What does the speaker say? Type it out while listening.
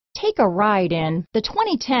Take a ride in the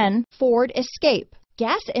 2010 Ford Escape.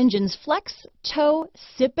 Gas engines flex, tow,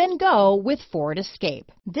 sip and go with Ford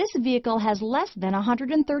Escape. This vehicle has less than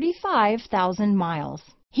 135,000 miles.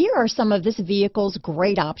 Here are some of this vehicle's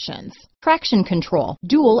great options: traction control,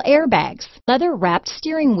 dual airbags, leather-wrapped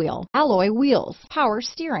steering wheel, alloy wheels, power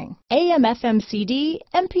steering, AM/FM CD,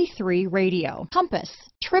 MP3 radio, compass,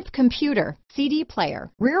 trip computer, CD player,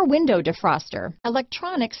 rear window defroster,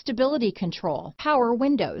 electronic stability control, power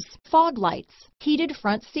windows, fog lights, heated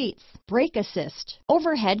front seats, brake assist,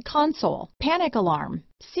 overhead console, panic alarm,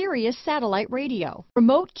 Sirius satellite radio,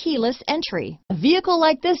 remote keyless entry. A vehicle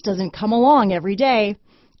like this doesn't come along every day.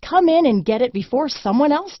 Come in and get it before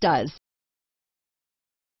someone else does.